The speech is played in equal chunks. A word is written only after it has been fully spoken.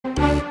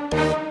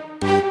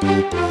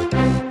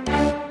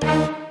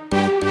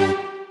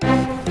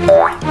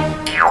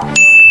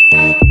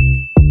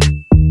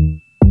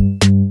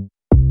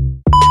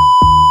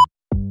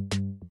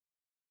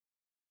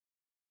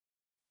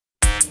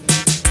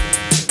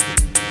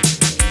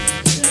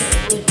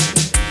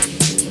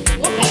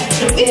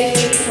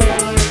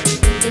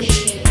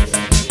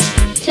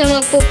So,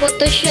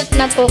 magpupotoshoot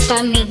na po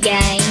kami,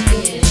 guys.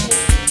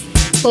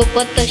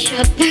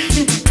 Magpotoshoot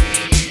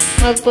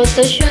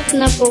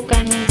na po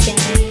kami,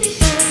 guys.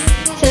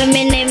 So,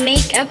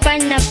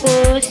 mini-make-upan na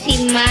po si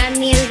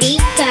Mami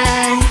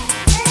Rika.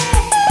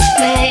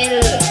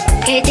 Dahil,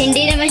 kahit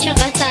hindi naman siya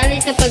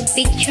kasali sa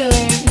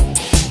pag-picture,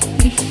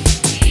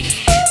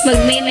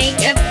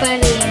 magme-makeup pa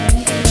rin.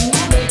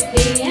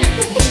 Birthday niya.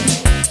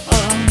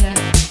 Oo nga.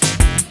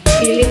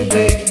 Feeling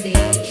birthday.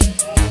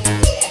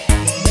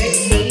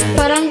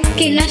 Parang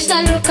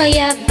kinasal ka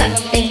yata,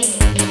 eh.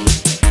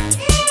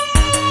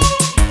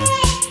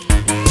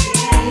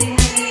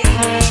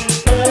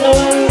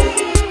 Pangalawang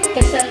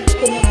kasal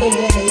ko na to,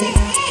 guys.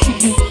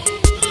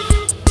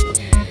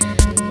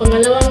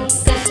 Pangalawang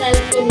kasal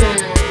ko na.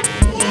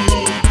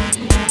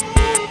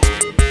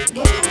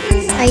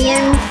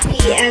 Ayan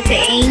si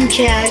Ate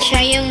Angel.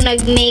 Siya yung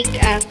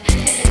nag-makeup.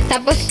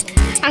 Tapos,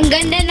 ang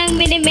ganda ng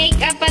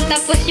mini-makeupan.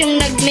 Tapos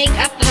yung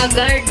nag-makeup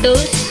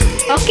hagardos.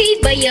 Okay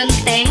ba yun,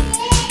 te?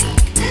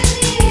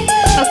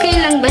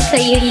 Okay lang ba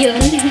sa'yo yun?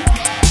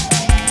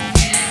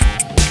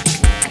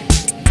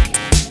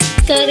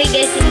 Sorry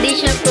guys, hindi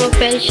siya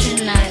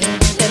professional.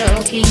 Pero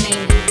okay na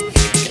yun.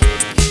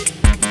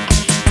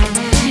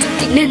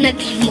 Tignan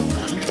natin yung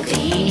mukha ko.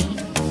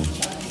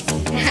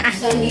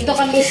 So, dito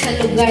kami sa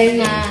lugar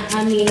na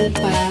aming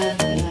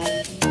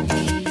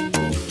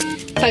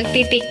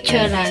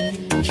pagpipicturan.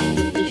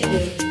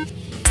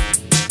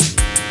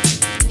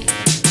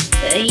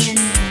 So, ayan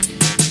na.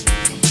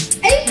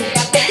 Ay!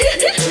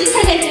 Isa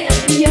na yun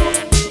ang biyo.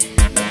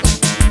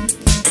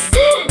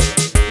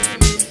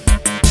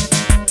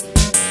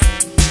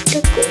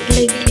 Dako,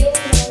 lagi.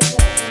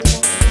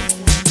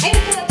 Ay,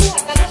 nagkakakuha.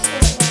 Tapos ko.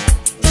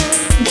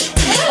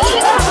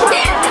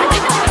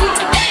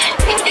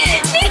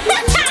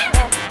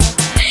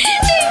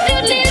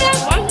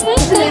 Nagdulirap ang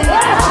mukha.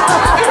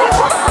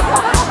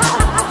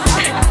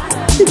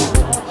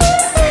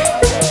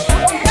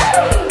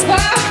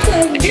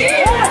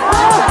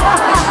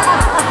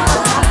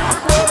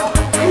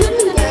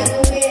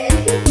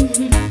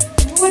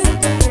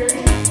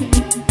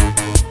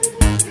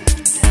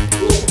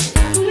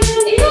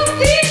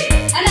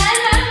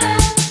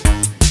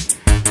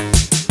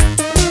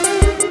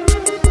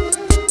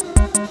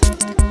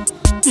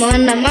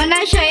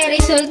 Muna siya yung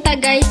resulta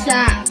guys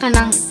sa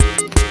kanang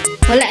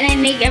wala na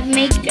yung makeup.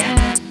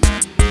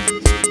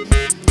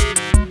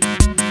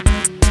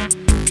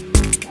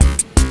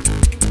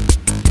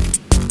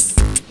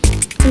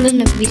 Ano,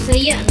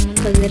 nagbisaya naman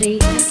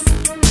pag-rate.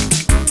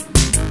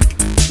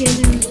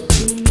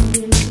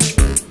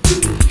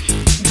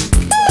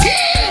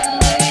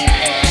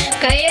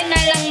 Kayo na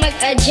lang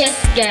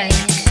mag-adjust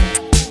guys.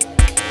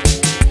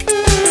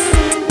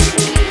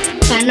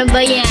 Paano ba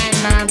yan?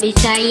 Mga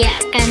Bisaya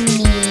kami.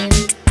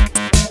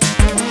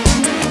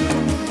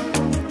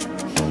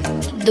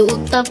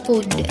 Duta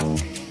food.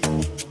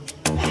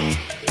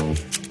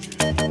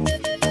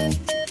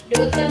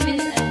 Duta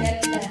means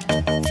agad.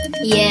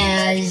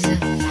 Yes.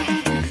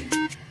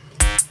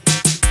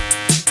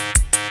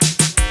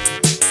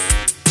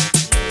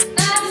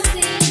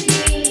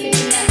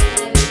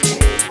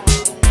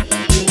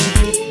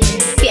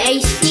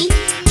 PIC.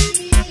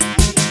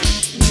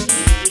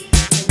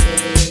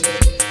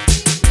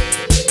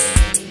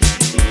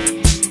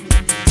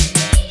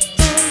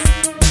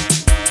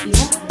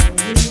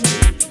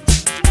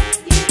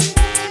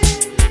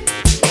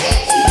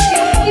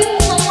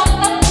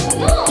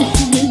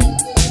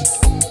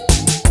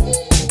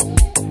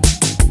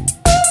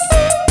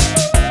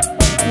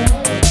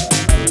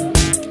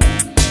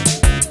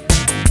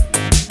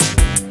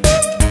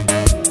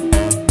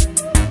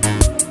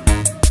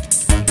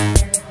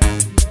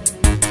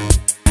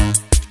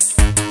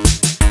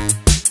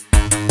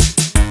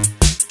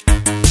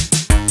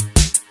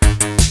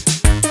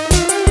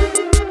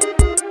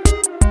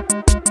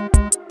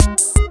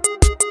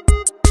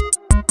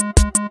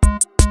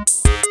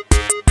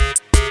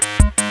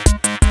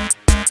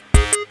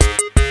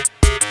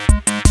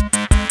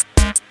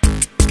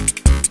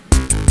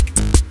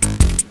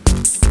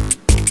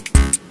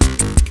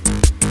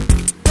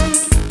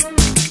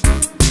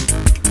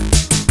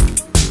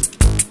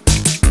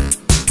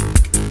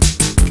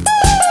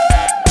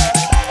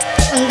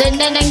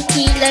 Ganda ng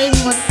kilay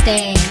mo,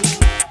 te.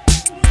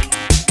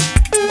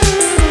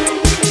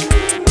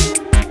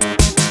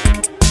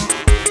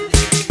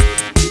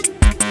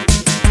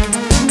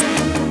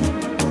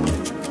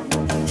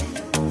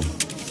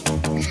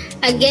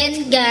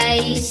 Again,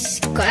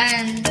 guys,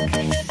 kuan.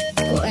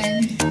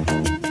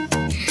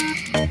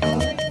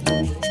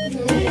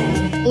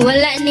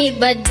 Wala ni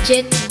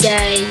budget,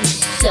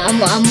 guys. So,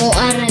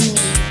 amo-amoaran ni.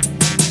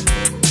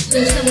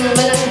 So, sa mga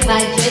walang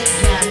budget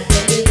dyan,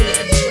 pwede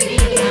kayo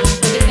tumawag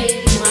kay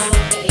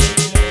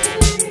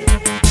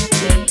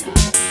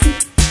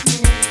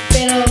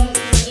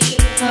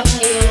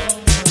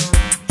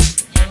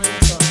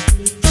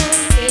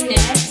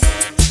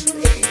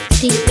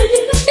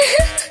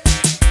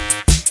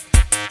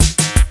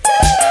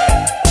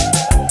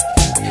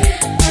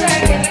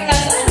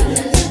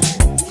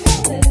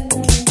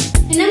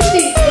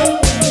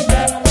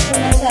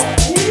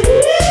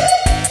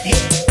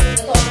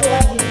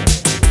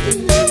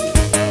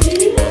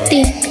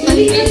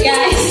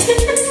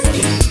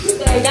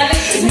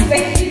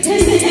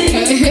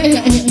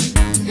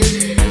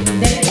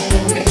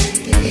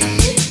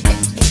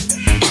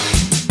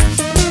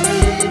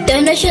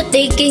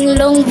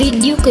long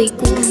video kay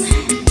ko.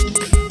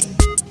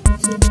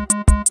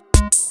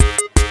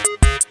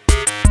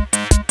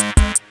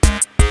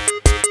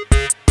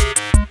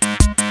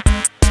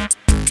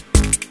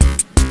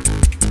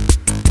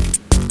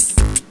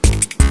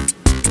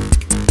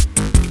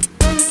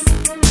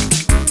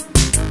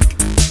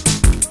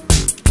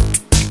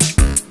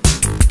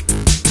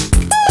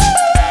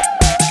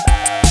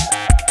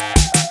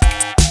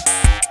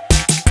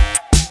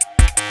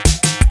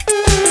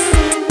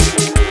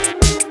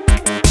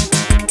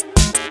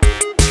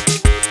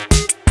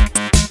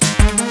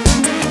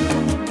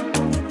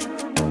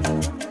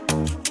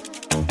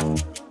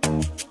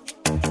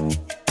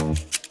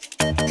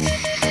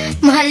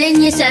 Mahalin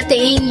niyo sa Ate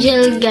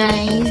Angel,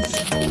 guys.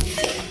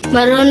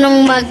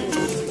 Marunong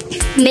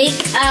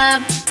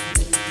mag-makeup,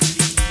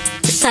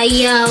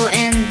 sayaw,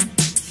 and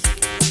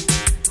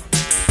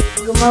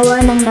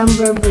gumawa ng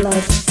number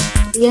block.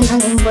 Yun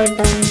ang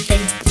importante.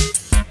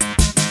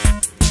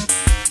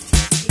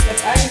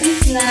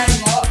 Artist na,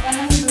 mo ka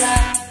ng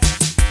vlog.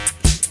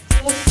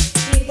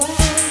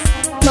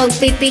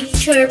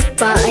 Magpipicture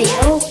pa ay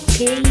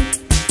okay.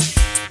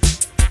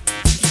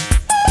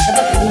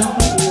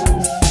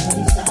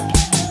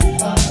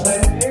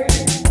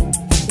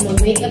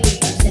 Make-up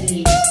sa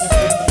lips.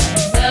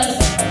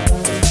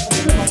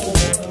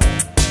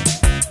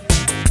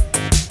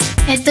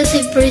 Ito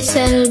si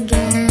Priscel,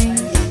 guys.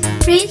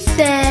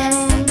 Priscel!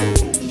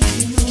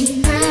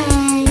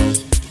 Hi!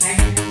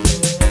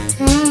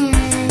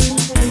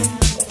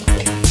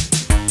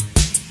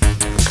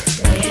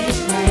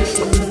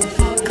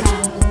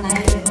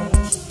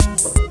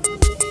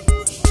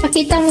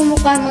 Pakita mo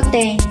mukha mo,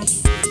 te.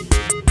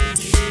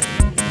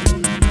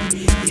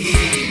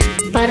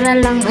 Para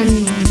lang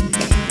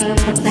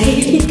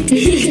Patay.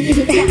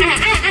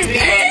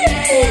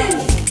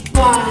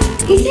 Wow.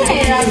 Is it a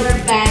rubber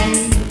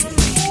band?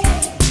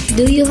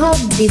 Do you have,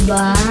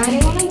 diba?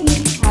 I want to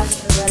have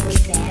a rubber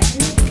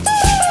band.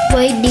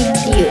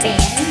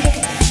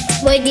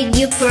 Why did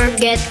you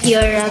forget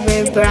your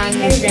rubber band?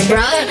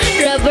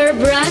 Rubber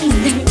band.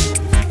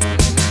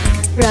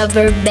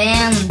 Rubber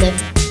band.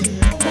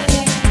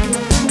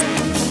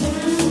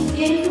 Thank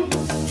you.